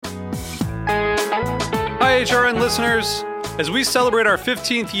HRN listeners. As we celebrate our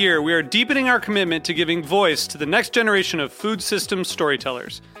 15th year, we are deepening our commitment to giving voice to the next generation of food systems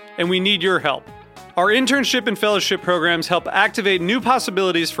storytellers, and we need your help. Our internship and fellowship programs help activate new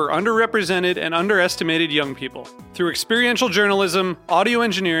possibilities for underrepresented and underestimated young people through experiential journalism, audio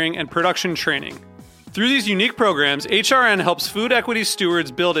engineering, and production training. Through these unique programs, HRN helps food equity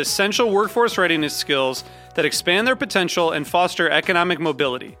stewards build essential workforce readiness skills that expand their potential and foster economic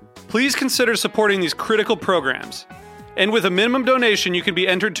mobility. Please consider supporting these critical programs. And with a minimum donation, you can be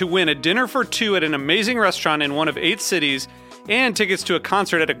entered to win a dinner for two at an amazing restaurant in one of 8 cities and tickets to a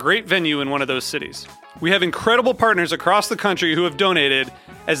concert at a great venue in one of those cities. We have incredible partners across the country who have donated,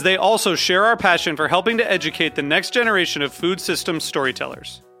 as they also share our passion for helping to educate the next generation of food systems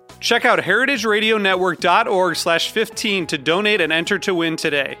storytellers. Check out heritageradionetwork.org/15 to donate and enter to win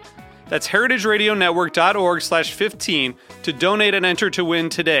today. That's heritageradionetwork.org/15 to donate and enter to win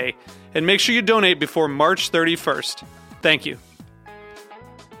today. And make sure you donate before March 31st. Thank you.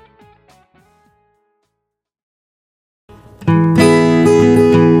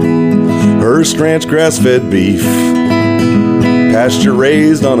 Hearst Ranch grass-fed beef, pasture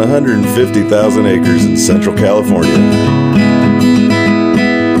raised on 150,000 acres in Central California.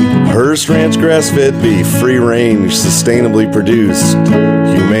 Hearst Ranch grass-fed beef, free range, sustainably produced,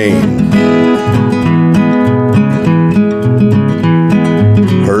 humane.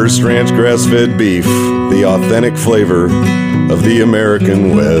 Hearst Ranch grass-fed beef, the authentic flavor of the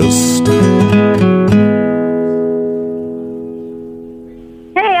American West.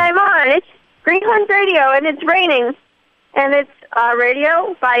 Hey, I'm on. It's Greenhorns Radio, and it's raining. And it's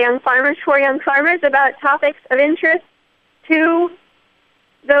radio by young farmers for young farmers about topics of interest to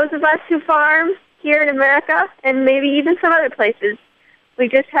those of us who farm here in America and maybe even some other places. We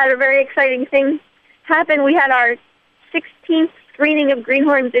just had a very exciting thing happen. We had our 16th screening of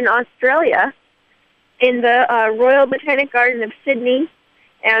greenhorns in Australia in the Royal Botanic Garden of Sydney,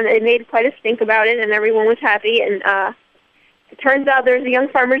 and it made quite a stink about it, and everyone was happy. And it turns out there's a young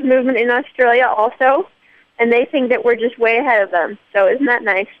farmers movement in Australia also, and they think that we're just way ahead of them. So isn't that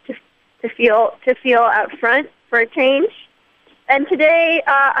nice to feel out front for a change? And today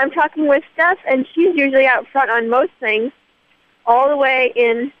I'm talking with Steph, and she's usually out front on most things, all the way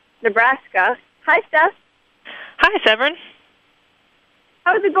in Nebraska. Hi, Steph. Hi, Severin.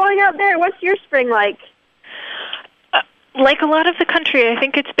 How's it going out there? What's your spring like? Like a lot of the country, I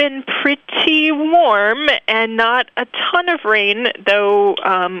think it's been pretty warm and not a ton of rain, though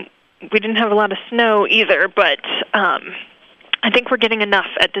we didn't have a lot of snow either, but I think we're getting enough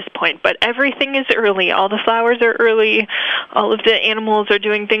at this point. But everything is early. All the flowers are early. All of the animals are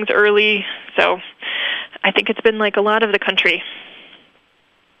doing things early. So I think it's been like a lot of the country.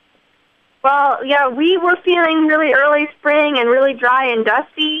 Well, yeah, we were feeling really early spring and really dry and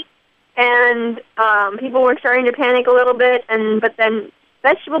dusty, and people were starting to panic a little bit. But then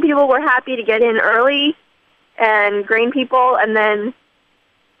vegetable people were happy to get in early, and grain people, and then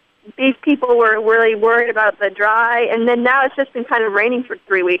beef people were really worried about the dry. And then now it's just been kind of raining for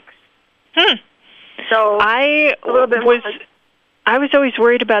 3 weeks. So I was always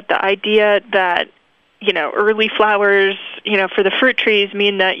worried about the idea that, early flowers, for the fruit trees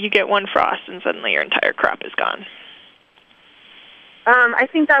mean that you get one frost and suddenly your entire crop is gone. I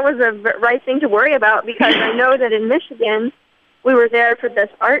think that was the right thing to worry about, because I know that in Michigan, we were there for this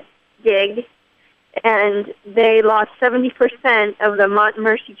art gig, and they lost 70% of the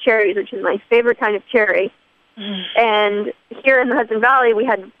Montmorency cherries, which is my favorite kind of cherry. And here in the Hudson Valley, we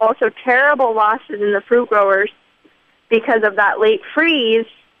had also terrible losses in the fruit growers because of that late freeze.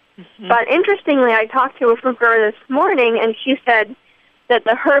 But interestingly, I talked to a fruit grower this morning, and she said that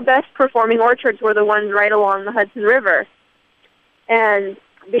her best performing orchards were the ones right along the Hudson River. And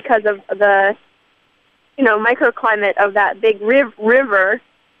because of the, microclimate of that big river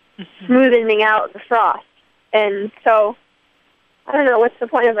smoothing out the frost. And so, I don't know what's the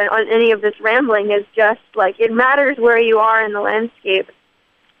point of any of this rambling. Is just like it matters where you are in the landscape.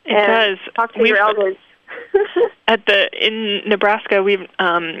 It does. Talk to your elders. In Nebraska,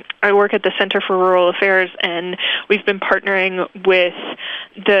 I work at the Center for Rural Affairs, and we've been partnering with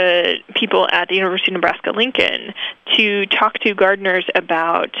the people at the University of Nebraska-Lincoln to talk to gardeners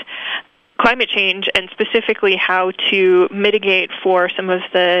about climate change and specifically how to mitigate for some of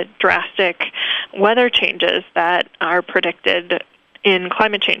the drastic weather changes that are predicted in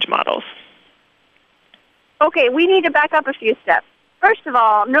climate change models. Okay, we need to back up a few steps. First of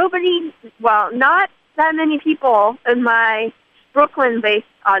all, not that many people in my Brooklyn-based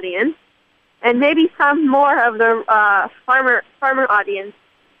audience, and maybe some more of the farmer audience,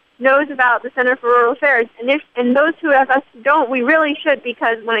 knows about the Center for Rural Affairs. And those who of us don't, we really should,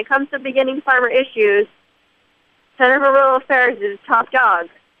 because when it comes to beginning farmer issues, Center for Rural Affairs is top dog.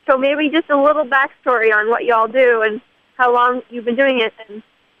 So maybe just a little backstory on what y'all do and how long you've been doing it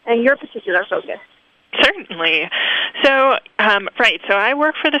and your particular focus. Certainly. So, so I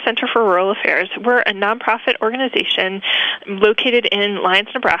work for the Center for Rural Affairs. We're a nonprofit organization located in Lyons,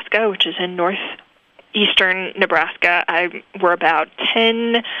 Nebraska, which is in northeastern Nebraska. We're about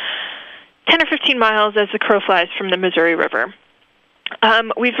 10 or 15 miles as the crow flies from the Missouri River.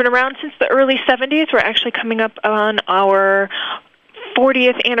 We've been around since the early 70s. We're actually coming up on our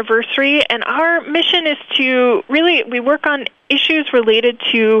 40th anniversary, and our mission is to we work on issues related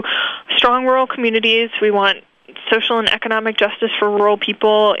to strong rural communities. We want social and economic justice for rural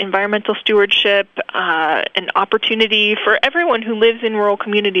people, environmental stewardship, and opportunity for everyone who lives in rural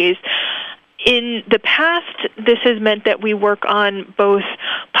communities. In the past, this has meant that we work on both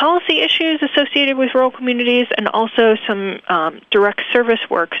policy issues associated with rural communities and also some direct service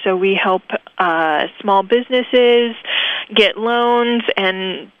work. So we help small businesses get loans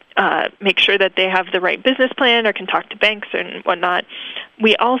and make sure that they have the right business plan or can talk to banks and whatnot.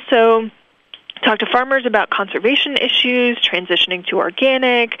 We also talk to farmers about conservation issues, transitioning to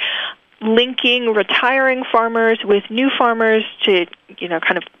organic, linking retiring farmers with new farmers to,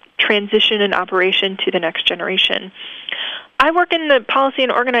 kind of transition and operation to the next generation. I work in the policy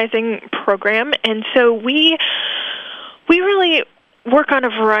and organizing program, and so we really work on a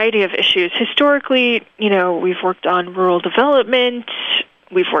variety of issues. Historically, we've worked on rural development,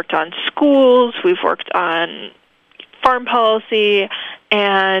 we've worked on schools, we've worked on farm policy,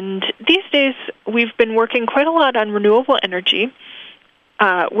 and these days we've been working quite a lot on renewable energy,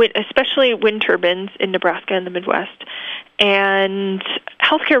 especially wind turbines in Nebraska and the Midwest, and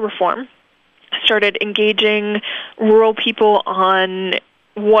healthcare reform. Started engaging rural people on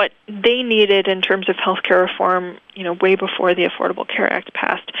what they needed in terms of healthcare reform, way before the Affordable Care Act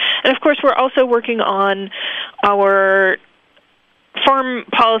passed. And of course, we're also working on our farm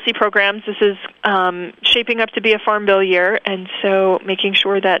policy programs. This is shaping up to be a Farm Bill year, and so making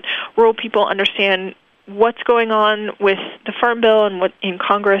sure that rural people understand what's going on with the Farm Bill and what in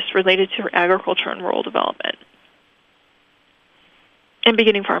Congress related to agriculture and rural development. And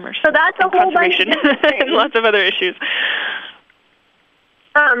beginning farmers. So that's a whole bunch of and lots of other issues.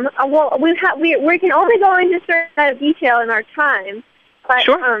 Well, we can only go into certain detail in our time, but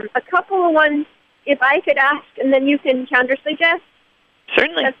sure. A couple of ones, if I could ask, and then you can counter-suggest.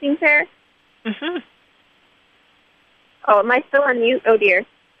 Certainly. That seems fair. Mm-hmm. Oh, am I still on mute? Oh, dear.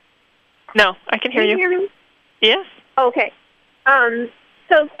 No, I can hear you. Can you hear me? Yes. Okay.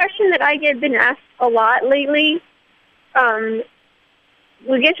 So a question that I get been asked a lot lately,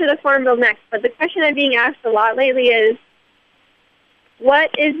 we'll get to the Farm Bill next, but the question I'm being asked a lot lately is,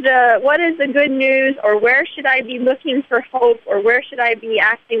 what is the good news, or where should I be looking for hope, or where should I be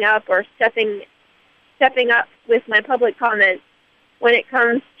acting up or stepping up with my public comments when it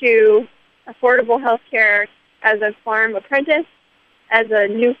comes to affordable health care as a farm apprentice, as a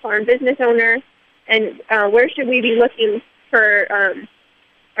new farm business owner, and where should we be looking for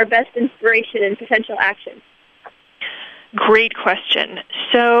our best inspiration and potential action? Great question.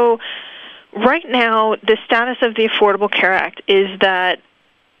 So right now, the status of the Affordable Care Act is that,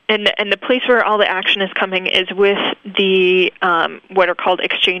 and the place where all the action is coming is with the what are called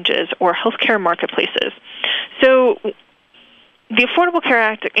exchanges or healthcare marketplaces. So the Affordable Care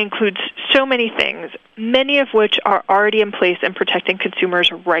Act includes so many things, many of which are already in place and protecting consumers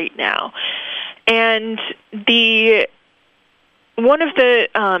right now. And one of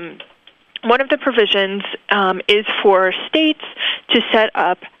the provisions is for states to set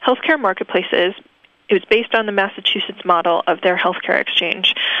up healthcare marketplaces. It was based on the Massachusetts model of their healthcare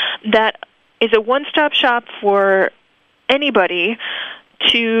exchange. That is a one-stop shop for anybody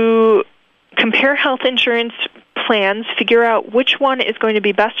to compare health insurance plans, figure out which one is going to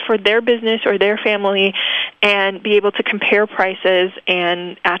be best for their business or their family, and be able to compare prices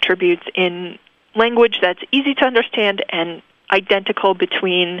and attributes in language that's easy to understand and identical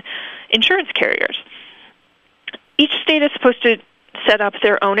between insurance carriers. Each state is supposed to set up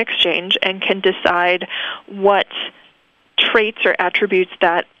their own exchange and can decide what traits or attributes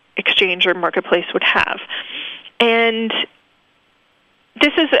that exchange or marketplace would have. And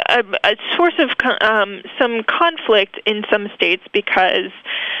this is a source of some conflict in some states because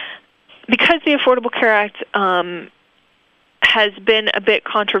the Affordable Care Act has been a bit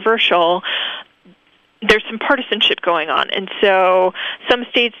controversial. There's some partisanship going on, and so some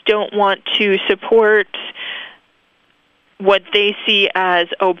states don't want to support what they see as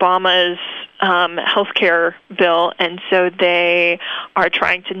Obama's health care bill, and so they are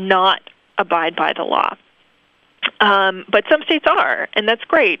trying to not abide by the law. But some states are, and that's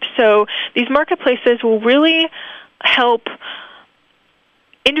great. So these marketplaces will really help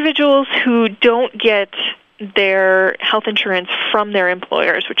individuals who don't get their health insurance from their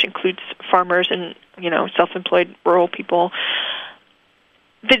employers, which includes farmers and, self-employed rural people.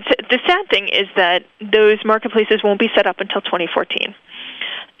 The sad thing is that those marketplaces won't be set up until 2014.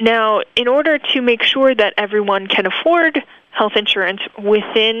 Now, in order to make sure that everyone can afford health insurance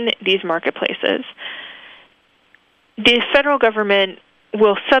within these marketplaces, the federal government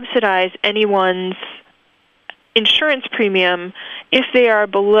will subsidize anyone's insurance premium if they are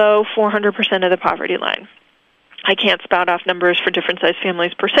below 400% of the poverty line. I can't spout off numbers for different size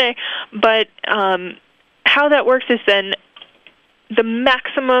families per se, but how that works is then the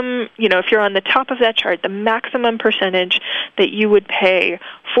maximum, if you're on the top of that chart, the maximum percentage that you would pay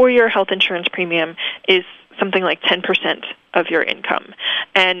for your health insurance premium is something like 10% of your income.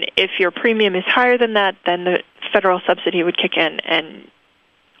 And if your premium is higher than that, then the federal subsidy would kick in, and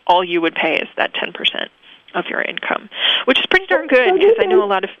all you would pay is that 10% of your income, which is pretty darn good, because I know a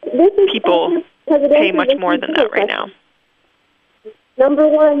lot of people pay much more than that right now. Number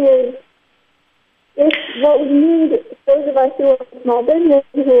one is, if what we need, those of us who are small business,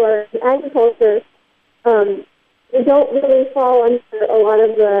 who are in agriculture, we don't really fall under a lot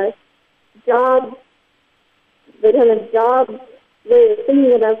of the kind of job way of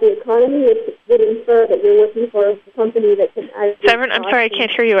thinking about the economy, which would infer that you're working for a company that can actually... Severin, I'm sorry, I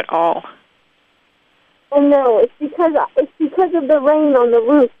can't hear you at all. Oh, no, it's because of the rain on the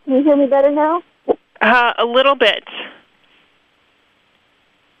roof. Can you hear me better now? A little bit.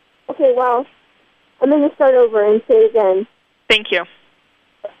 Okay, well, I'm going to start over and say it again. Thank you.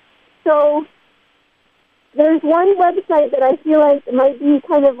 So, there's one website that I feel like might be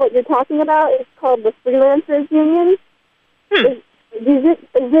kind of what you're talking about. It's called the Freelancers Union. Is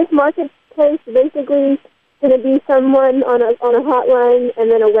this marketplace basically going to be someone on a hotline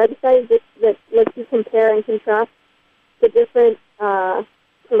and then a website that lets you compare and contrast the different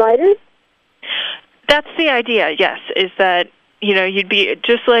providers? That's the idea, yes, is that, you'd be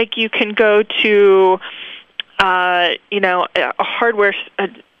just like you can go to, a hardware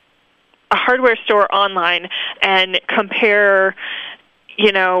store online and compare,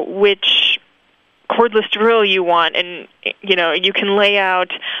 which cordless drill you want, and you can lay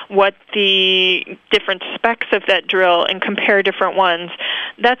out what the different specs of that drill and compare different ones.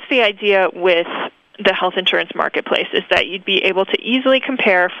 That's the idea with the health insurance marketplace, is that you'd be able to easily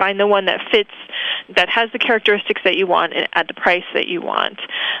compare, find the one that fits, that has the characteristics that you want, and at the price that you want.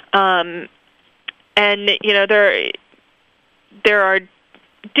 And there are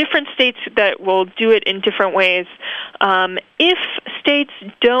different states that will do it in different ways. If states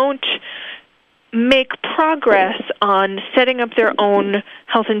don't make progress on setting up their own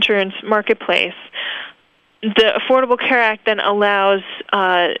health insurance marketplace, the Affordable Care Act then allows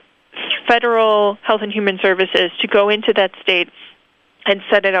federal Health and Human Services to go into that state and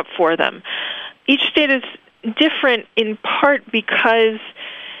set it up for them. Each state is different in part because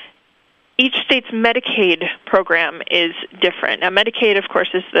each state's Medicaid program is different. Now, Medicaid, of course,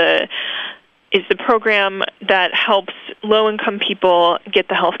 is the program that helps low-income people get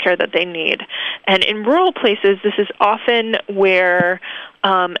the health care that they need. And in rural places, this is often where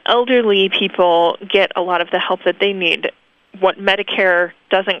elderly people get a lot of the help that they need. What Medicare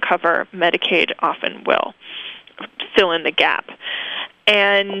doesn't cover, Medicaid often will fill in the gap.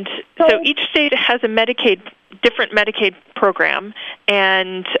 And so each state has a different Medicaid program,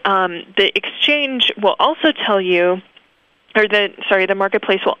 and the exchange will also tell you, the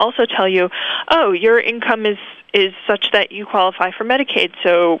marketplace will also tell you, oh, your income is such that you qualify for Medicaid,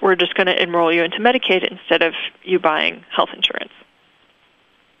 so we're just going to enroll you into Medicaid instead of you buying health insurance.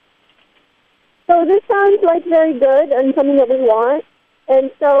 So this sounds like very good and something that we want. And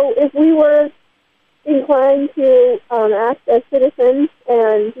so if we were inclined to act as citizens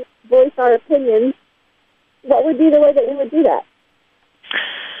and voice our opinions, what would be the way that we would do that?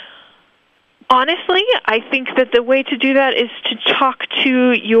 Honestly, I think that the way to do that is to talk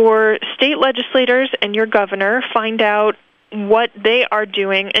to your state legislators and your governor, find out what they are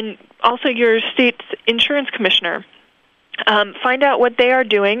doing, and also your state's insurance commissioner. Find out what they are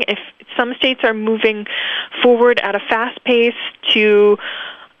doing. If some states are moving forward at a fast pace to,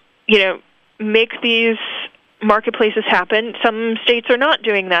 make these marketplaces happen, some states are not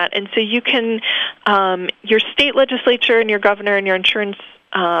doing that. And so you can, your state legislature and your governor and your insurance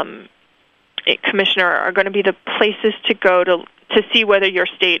commissioner are going to be the places to go to see whether your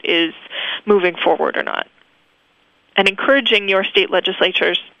state is moving forward or not. And encouraging your state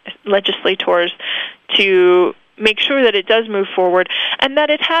legislators to make sure that it does move forward and that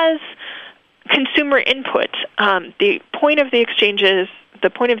it has consumer input. The point of the exchanges, the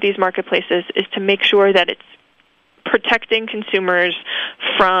point of these marketplaces is to make sure that it's protecting consumers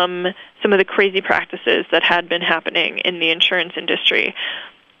from some of the crazy practices that had been happening in the insurance industry.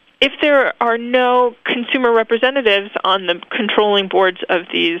 If there are no consumer representatives on the controlling boards of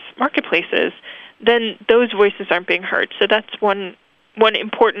these marketplaces, then those voices aren't being heard. So that's one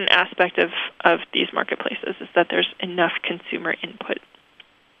important aspect of these marketplaces, is that there's enough consumer input.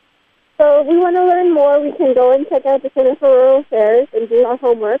 So if we want to learn more, we can go and check out the Center for Rural Affairs and do our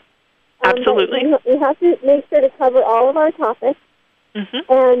homework. Absolutely. We have to make sure to cover all of our topics.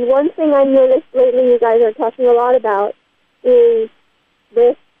 Mm-hmm. And one thing I noticed lately you guys are talking a lot about is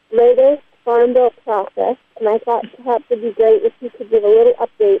this latest Farm Bill process. And I thought perhaps it would be great if you could give a little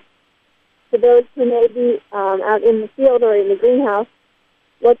update to those who may be out in the field or in the greenhouse,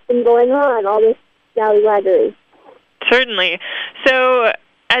 what's been going on, all this scallywaggery. Certainly. So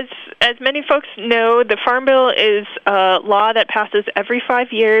as many folks know, the Farm Bill is a law that passes every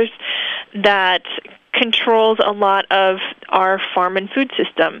 5 years that controls a lot of our farm and food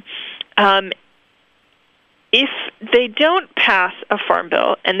system. If they don't pass a Farm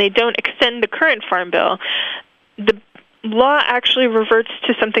Bill and they don't extend the current Farm Bill, the law actually reverts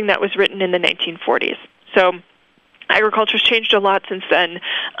to something that was written in the 1940s. So agriculture's changed a lot since then,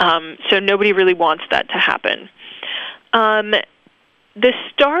 so nobody really wants that to happen. The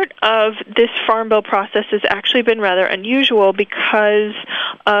start of this Farm Bill process has actually been rather unusual because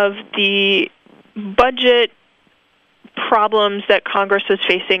of the budget problems that Congress was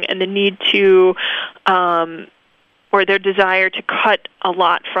facing and the need to, or their desire to cut a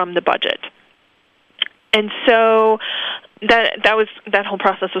lot from the budget. And so that whole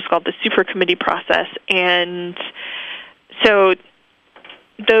process was called the Super Committee process. And so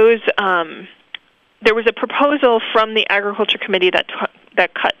those there was a proposal from the Agriculture Committee that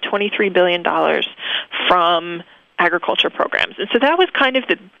cut $23 billion from agriculture programs. And so that was kind of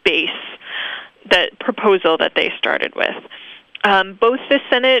the base, that proposal that they started with. Both the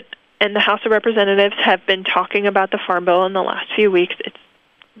Senate and the House of Representatives have been talking about the Farm Bill in the last few weeks.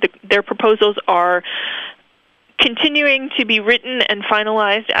 Their proposals are continuing to be written and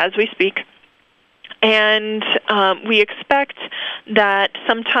finalized as we speak. And we expect that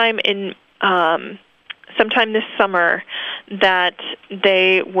sometime this summer that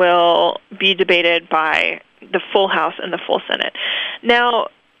they will be debated by the full House and the full Senate. Now,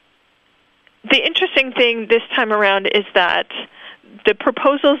 the interesting thing this time around is that the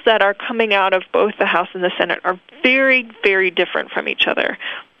proposals that are coming out of both the House and the Senate are very, very different from each other.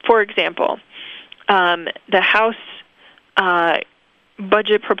 For example, the House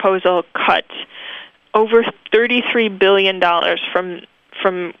budget proposal cut over $33 billion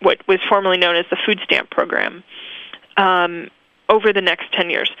from what was formerly known as the food stamp program over the next 10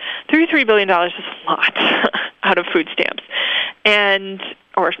 years. $33 billion is a lot out of food stamps,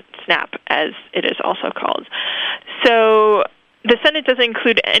 or SNAP, as it is also called. So the Senate doesn't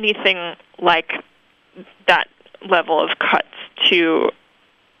include anything like that level of cuts to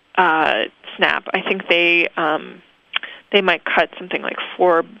SNAP. I think they might cut something like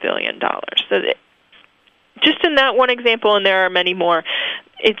 $4 billion. So just in that one example, and there are many more,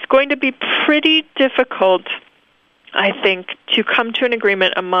 it's going to be pretty difficult, I think, to come to an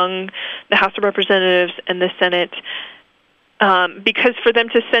agreement among the House of Representatives and the Senate, because for them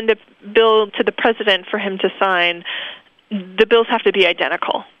to send a bill to the president for him to sign, the bills have to be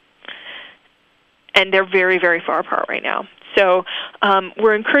identical. And they're very, very far apart right now. So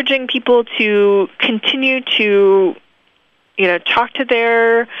we're encouraging people to continue to talk to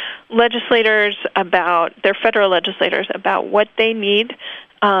their legislators their federal legislators about what they need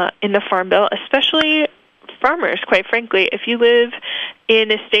in the Farm Bill, especially farmers, quite frankly. If you live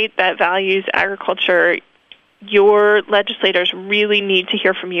in a state that values agriculture, your legislators really need to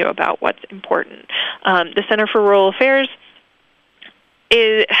hear from you about what's important. The Center for Rural Affairs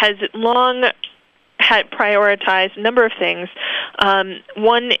has long had prioritized a number of things.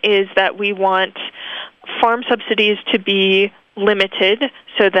 One is that we want farm subsidies to be limited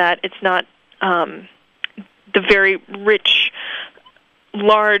so that it's not the very rich,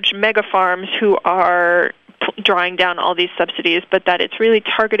 large mega farms who are drawing down all these subsidies, but that it's really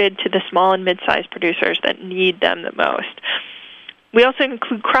targeted to the small and mid-sized producers that need them the most. We also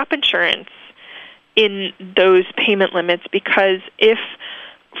include crop insurance in those payment limits because if,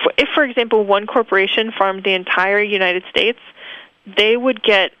 for example, one corporation farmed the entire United States, they would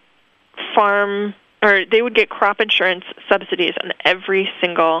get crop insurance subsidies on every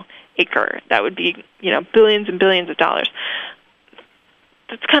single acre. That would be, billions and billions of dollars.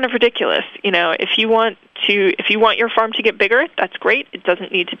 that's kind of ridiculous. If you want your farm to get bigger, that's great. It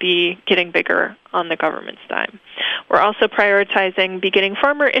doesn't need to be getting bigger on the government's dime. We're also prioritizing beginning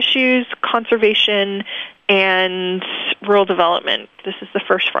farmer issues, conservation, and rural development. This is the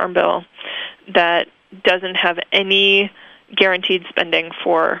first farm bill that doesn't have any guaranteed spending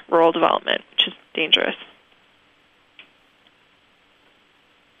for rural development, which is dangerous.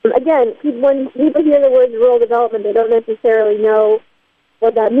 Again, when people hear the word rural development, they don't necessarily know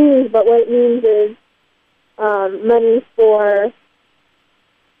what that means, but what it means is money for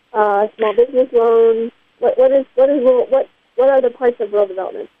small business loans. What are the parts of rural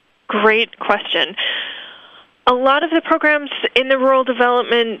development? Great question. A lot of the programs in rural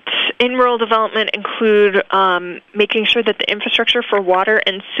development include making sure that the infrastructure for water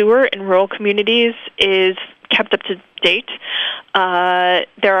and sewer in rural communities is kept up to date.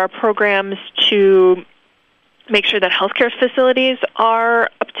 There are programs to make sure that healthcare facilities are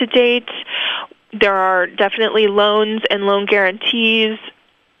up to date. There are definitely loans and loan guarantees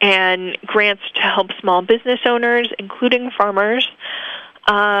and grants to help small business owners, including farmers.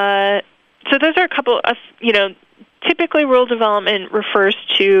 So those are a couple of, typically rural development refers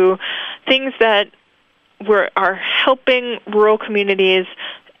to things that are helping rural communities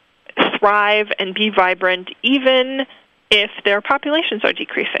thrive and be vibrant, even if their populations are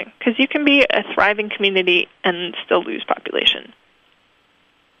decreasing, because you can be a thriving community and still lose population.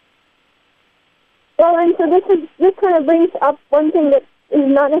 Well, and so this kind of brings up one thing that is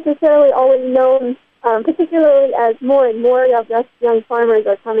not necessarily always known, particularly as more and more of us young farmers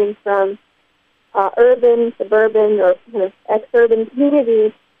are coming from urban, suburban, or kind of ex-urban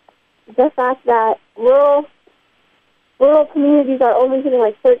communities. The fact that rural communities are only getting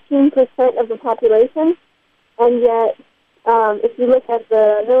like 13% of the population, and yet if you look at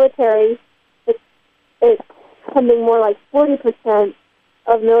the military, it's something more like 40%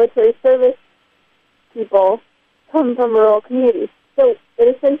 of military service people come from rural communities. So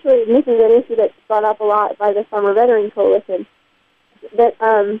it essentially, this is an issue that's brought up a lot by the Farmer Veteran Coalition, that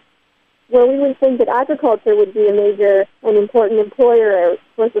where we would think that agriculture would be a major and important employer or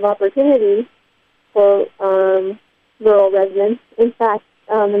source of opportunity for rural residents. In fact,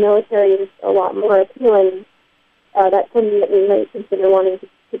 the military is a lot more appealing. That's something that we might consider wanting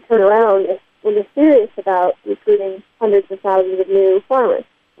to turn around if we're serious about recruiting hundreds of thousands of new farmers.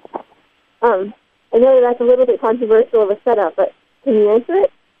 I know that that's a little bit controversial of a setup, but can you answer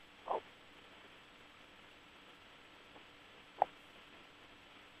it?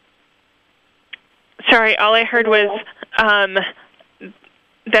 Sorry, all I heard was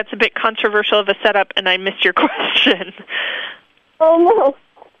that's a bit controversial of a setup, and I missed your question. Oh, no.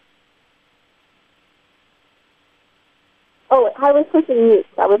 Oh, I was pushing mute.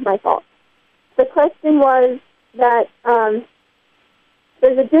 That was my fault. The question was that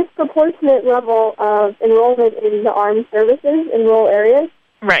there's a disproportionate level of enrollment in the armed services in rural areas.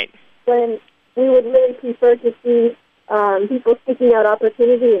 Right. When we would really prefer to see people seeking out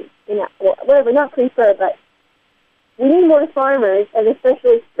opportunity, whatever, not prefer, but we need more farmers, and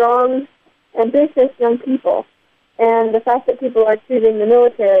especially strong, ambitious young people. And the fact that people are choosing the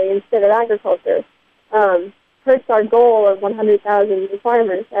military instead of agriculture hurts our goal of 100,000 new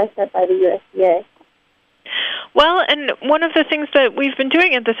farmers as set by the USDA. Well, and one of the things that we've been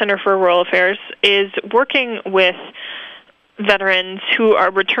doing at the Center for Rural Affairs is working with veterans who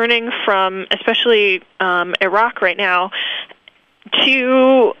are returning from, especially Iraq right now,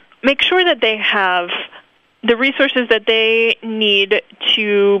 to make sure that they have the resources that they need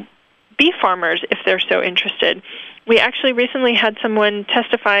to be farmers if they're so interested. We actually recently had someone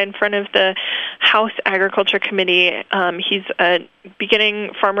testify in front of the House Agriculture Committee. He's a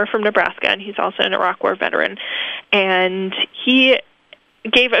beginning farmer from Nebraska, and he's also an Iraq War veteran. And he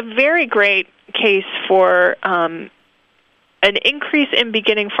gave a very great case for an increase in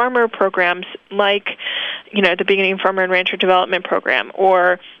beginning farmer programs like, the Beginning Farmer and Rancher Development Program,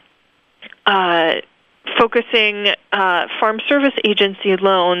 or focusing Farm Service Agency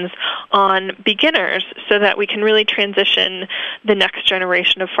loans on beginners so that we can really transition the next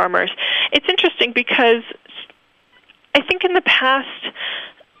generation of farmers. It's interesting because I think in the past,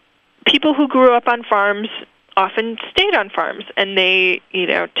 people who grew up on farms often stayed on farms, and they,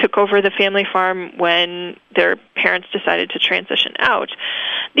 took over the family farm when their parents decided to transition out.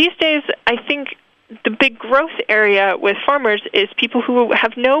 These days, I think the big growth area with farmers is people who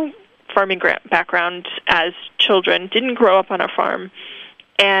have no farming background as children, didn't grow up on a farm,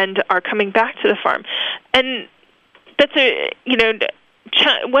 and are coming back to the farm. And that's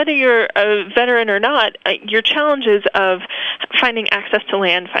whether you're a veteran or not, your challenges of finding access to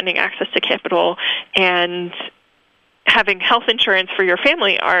land, finding access to capital, and having health insurance for your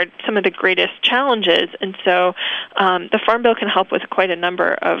family are some of the greatest challenges. And so the Farm Bill can help with quite a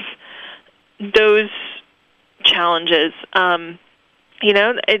number of those challenges.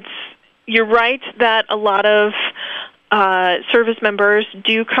 You're right that a lot of service members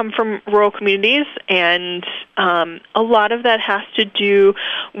do come from rural communities, and a lot of that has to do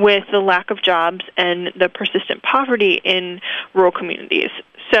with the lack of jobs and the persistent poverty in rural communities.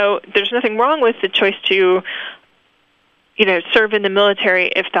 So there's nothing wrong with the choice to serve in the military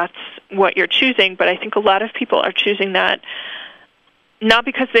if that's what you're choosing, but I think a lot of people are choosing that not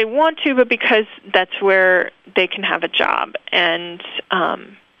because they want to, but because that's where they can have a job. And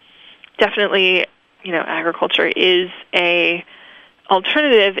definitely, agriculture is a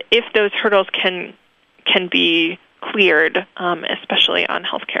alternative if those hurdles can be cleared, especially on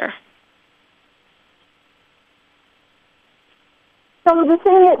healthcare. So the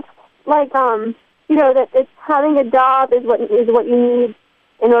thing is, that it's having a job is what you need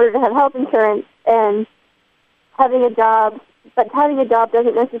in order to have health insurance, and having a job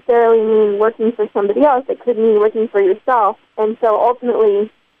doesn't necessarily mean working for somebody else. It could mean working for yourself. And so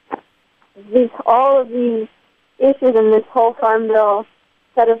ultimately, all of these issues in this whole Farm Bill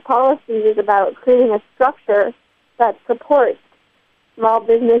set of policies is about creating a structure that supports small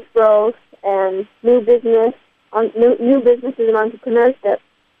business growth and new businesses and entrepreneurship.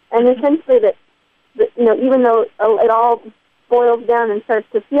 And essentially that even though it all boils down and starts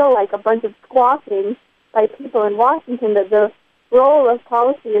to feel like a bunch of squawking by people in Washington, that the role of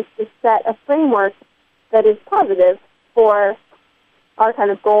policy is to set a framework that is positive for our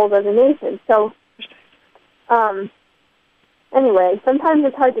kind of goals as a nation. So, anyway, sometimes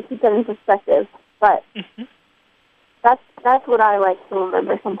it's hard to keep that in perspective, but that's what I like to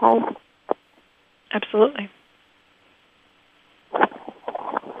remember sometimes. Absolutely.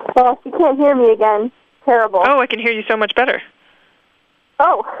 Well, you can't hear me again. Terrible. Oh, I can hear you so much better.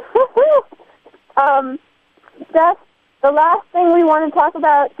 Oh. Steph, the last thing we want to talk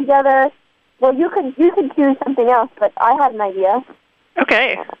about together, well, you could choose something else, but I had an idea.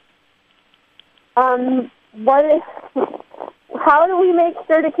 Okay. How do we make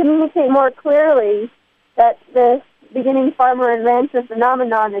sure to communicate more clearly that this beginning farmer and rancher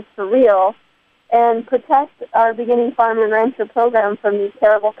phenomenon is for real, and protect our beginning farmer and rancher program from these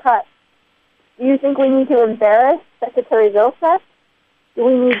terrible cuts? Do you think we need to embarrass Secretary Vilsack? Do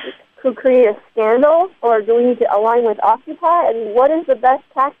we need to create a scandal, or do we need to align with Occupy? I mean, what is the best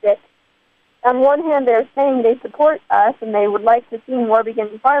tactic? On one hand, they're saying they support us and they would like to see more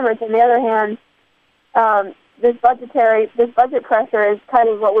beginning farmers. On the other hand, this budget pressure is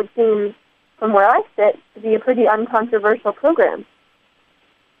cutting what would seem, from where I sit, to be a pretty uncontroversial program.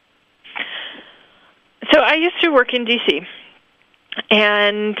 So I used to work in D.C.,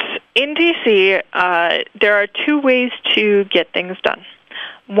 and in D.C., there are two ways to get things done.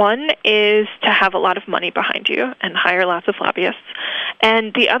 One is to have a lot of money behind you and hire lots of lobbyists,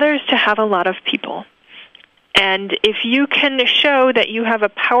 and the other is to have a lot of people. And if you can show that you have a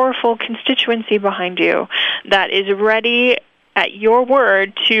powerful constituency behind you that is ready at your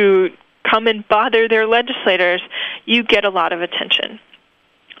word to come and bother their legislators, you get a lot of attention.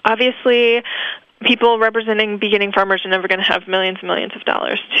 Obviously, people representing beginning farmers are never going to have millions and millions of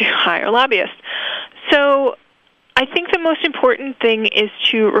dollars to hire lobbyists. So I think the most important thing is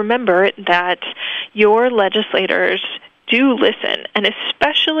to remember that your legislators do listen, and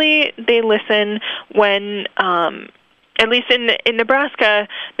especially they listen when, at least in Nebraska,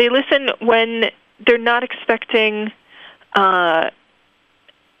 they listen when they're not expecting, for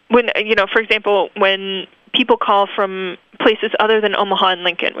example, when people call from places other than Omaha and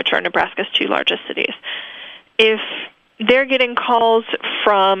Lincoln, which are Nebraska's two largest cities. If they're getting calls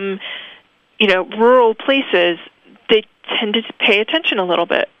from, rural places, they tend to pay attention a little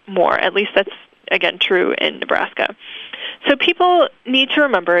bit more. At least that's, again, true in Nebraska. So people need to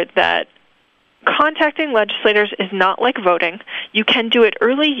remember that contacting legislators is not like voting. You can do it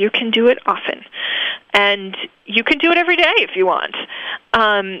early, you can do it often, and you can do it every day if you want.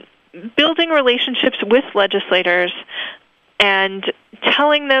 Building relationships with legislators and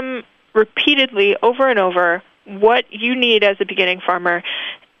telling them repeatedly over and over what you need as a beginning farmer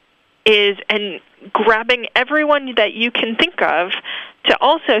is, and grabbing everyone that you can think of to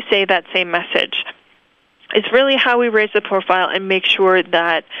also say that same message, is really how we raise the profile and make sure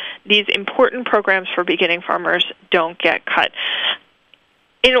that these important programs for beginning farmers don't get cut.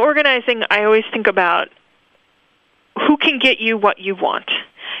 In organizing, I always think about who can get you what you want,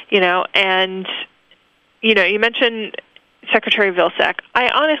 and, you mentioned Secretary Vilsack. I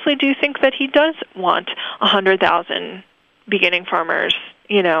honestly do think that he does want 100,000 beginning farmers,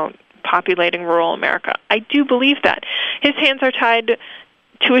 depopulating rural America. I do believe that. His hands are tied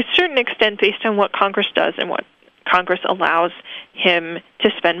to a certain extent based on what Congress does and what Congress allows him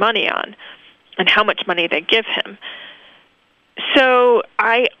to spend money on and how much money they give him. So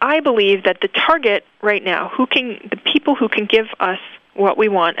I believe that the target right now, the people who can give us what we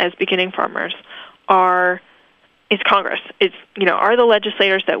want as beginning farmers is Congress. Are the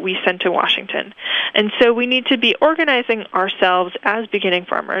legislators that we send to Washington. And so we need to be organizing ourselves as beginning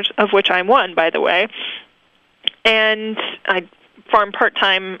farmers, of which I'm one, by the way. And I farm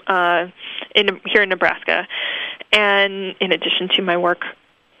part-time here in Nebraska, and in addition to my work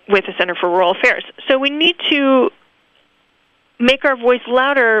with the Center for Rural Affairs. So we need to make our voice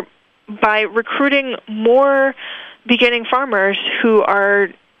louder by recruiting more beginning farmers who are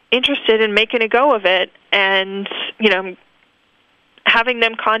interested in making a go of it, and having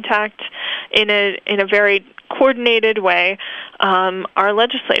them contact in a very coordinated way our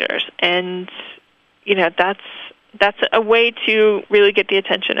legislators. And that's a way to really get the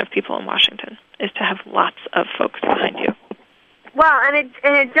attention of people in Washington, is to have lots of folks behind you. Well, and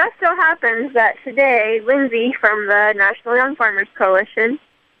it just so happens that today, Lindsay from the National Young Farmers Coalition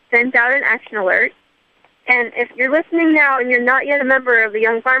sent out an action alert. And if you're listening now and you're not yet a member of the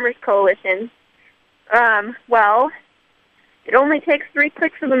Young Farmers Coalition, well, it only takes 3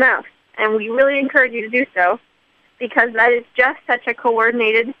 clicks of the mouse, and we really encourage you to do so, because that is just such a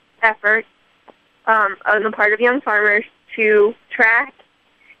coordinated effort on the part of young farmers to track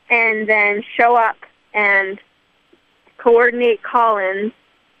and then show up and coordinate call-ins,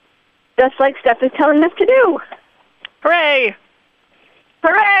 just like Steph is telling us to do. Hooray!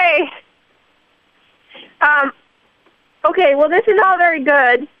 Hooray! Okay, well, this is all very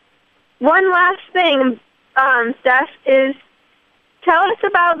good. One last thing, Steph, is tell us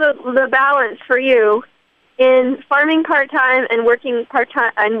about the balance for you in farming part-time and working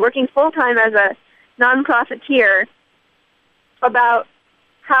part-time and working full-time as a non-profiteer, about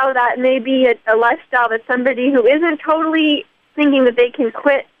how that may be a lifestyle that somebody who isn't totally thinking that they can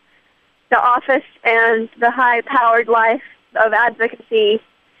quit the office and the high-powered life of advocacy,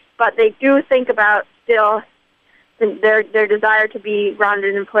 but they do think about still their desire to be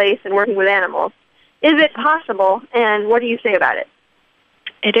grounded in place and working with animals. Is it possible, and what do you say about it?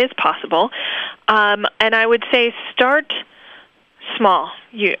 It is possible, and I would say start small.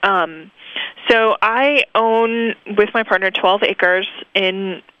 So I own, with my partner, 12 acres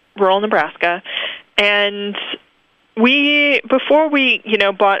in rural Nebraska, and before we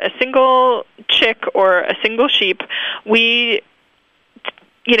bought a single chick or a single sheep, we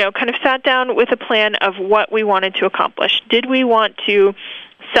kind of sat down with a plan of what we wanted to accomplish. Did we want to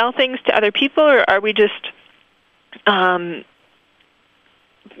sell things to other people, or are we just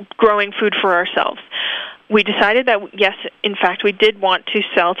growing food for ourselves? We decided that, yes, in fact, we did want to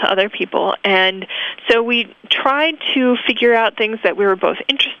sell to other people. And so we tried to figure out things that we were both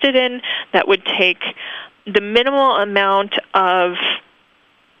interested in that would take the minimal amount of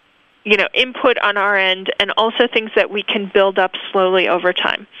input on our end, and also things that we can build up slowly over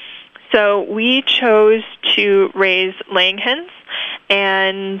time. So we chose to raise laying hens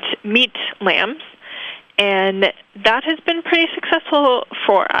and meat lambs, and that has been pretty successful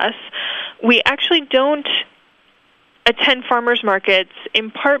for us. We actually don't attend farmers markets, in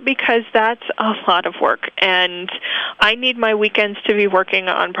part because that's a lot of work, and I need my weekends to be working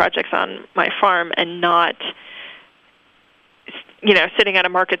on projects on my farm and not sitting at a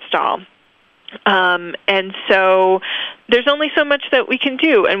market stall. And so there's only so much that we can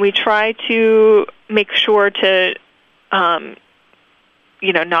do, and we try to make sure to,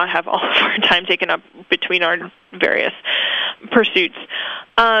 not have all of our time taken up between our various pursuits.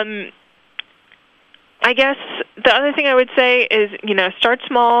 I guess the other thing I would say is, start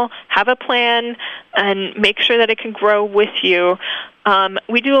small, have a plan, and make sure that it can grow with you.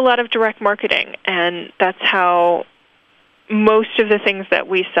 We do a lot of direct marketing, and that's how most of the things that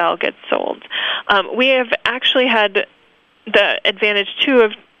we sell get sold. We have actually had the advantage, too,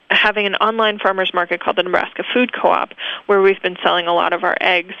 of having an online farmers market called the Nebraska Food Co-op, where we've been selling a lot of our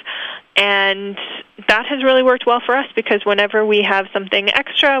eggs. And that has really worked well for us, because whenever we have something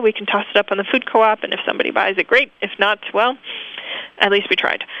extra, we can toss it up on the food co-op, and if somebody buys it, great. If not, well, at least we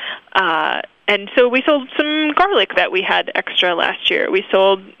tried. And so we sold some garlic that we had extra last year. We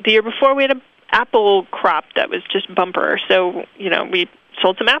sold, the year before, we had an apple crop that was just bumper. So, we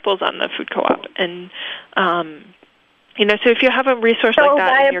sold some apples on the food co-op. And, so if you have a resource like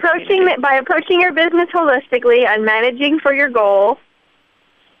that by approaching your business holistically and managing for your goal,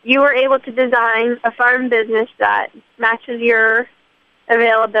 you were able to design a farm business that matches your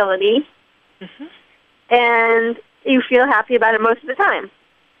availability, and you feel happy about it most of the time.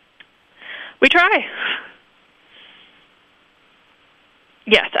 We try.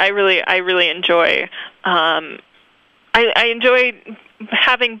 Yes, I really enjoy. I enjoy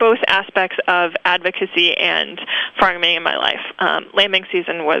having both aspects of advocacy and farming in my life. Lambing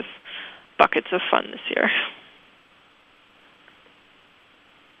season was buckets of fun this year.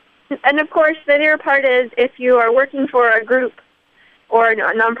 And of course, the other part is if you are working for a group or a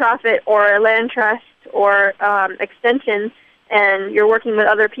nonprofit or a land trust or extension, and you're working with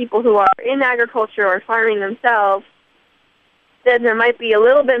other people who are in agriculture or farming themselves, then there might be a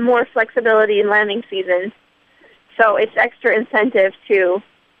little bit more flexibility in lambing season. So it's extra incentive to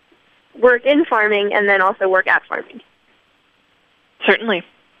work in farming and then also work at farming. Certainly.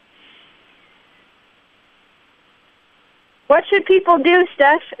 What should people do,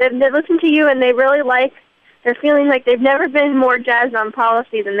 Steph, if they listen to you and they're feeling like they've never been more jazzed on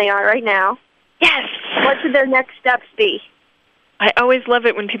policy than they are right now? Yes! What should their next steps be? I always love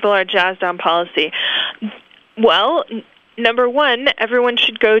it when people are jazzed on policy. Well, number one, everyone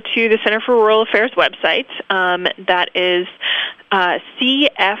should go to the Center for Rural Affairs website. That is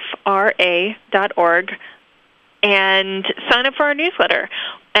cfra.org, and sign up for our newsletter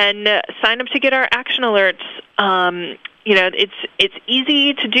and sign up to get our action alerts. It's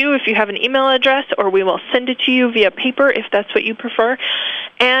easy to do if you have an email address, or we will send it to you via paper if that's what you prefer.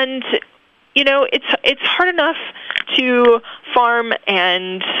 And it's hard enough to farm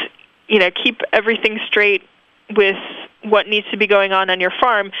and keep everything straight with what needs to be going on your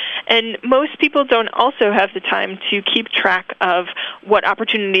farm. And most people don't also have the time to keep track of what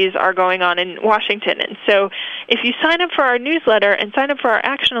opportunities are going on in Washington. And so if you sign up for our newsletter and sign up for our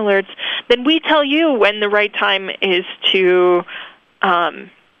action alerts, then we tell you when the right time is to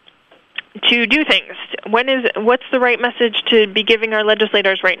do things. What's the right message to be giving our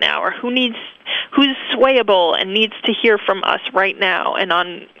legislators right now, or who's swayable and needs to hear from us right now, and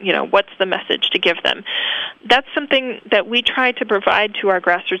on what's the message to give them. That's something that we try to provide to our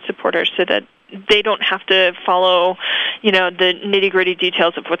grassroots supporters so that they don't have to follow the nitty-gritty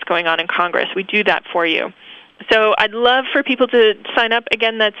details of what's going on in Congress. We do that for you. So I'd love for people to sign up.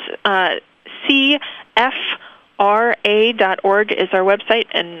 Again, that's cfra.org is our website,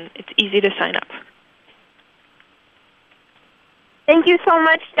 and it's easy to sign up. Thank you so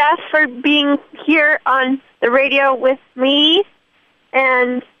much, Steph, for being here on the radio with me,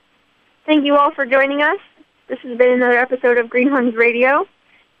 and thank you all for joining us. This has been another episode of Greenhorns Radio.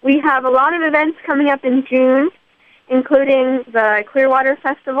 We have a lot of events coming up in June, including the Clearwater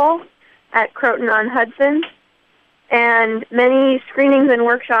Festival at Croton-on-Hudson, and many screenings and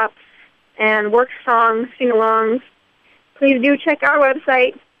workshops and work songs, sing-alongs. Please do check our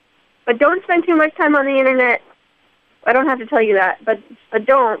website, but don't spend too much time on the Internet. I don't have to tell you that, but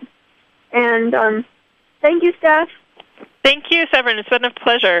don't. And thank you, Steph. Thank you, Severin. It's been a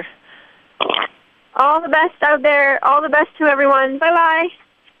pleasure. All the best out there. All the best to everyone. Bye-bye.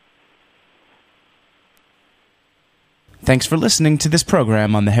 Thanks for listening to this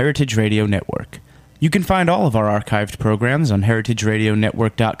program on the Heritage Radio Network. You can find all of our archived programs on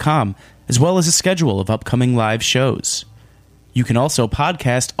heritageradionetwork.com, as well as a schedule of upcoming live shows. You can also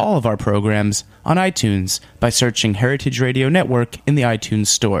podcast all of our programs on iTunes by searching Heritage Radio Network in the iTunes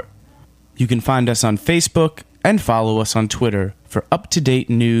Store. You can find us on Facebook and follow us on Twitter for up-to-date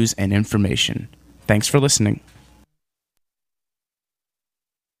news and information. Thanks for listening.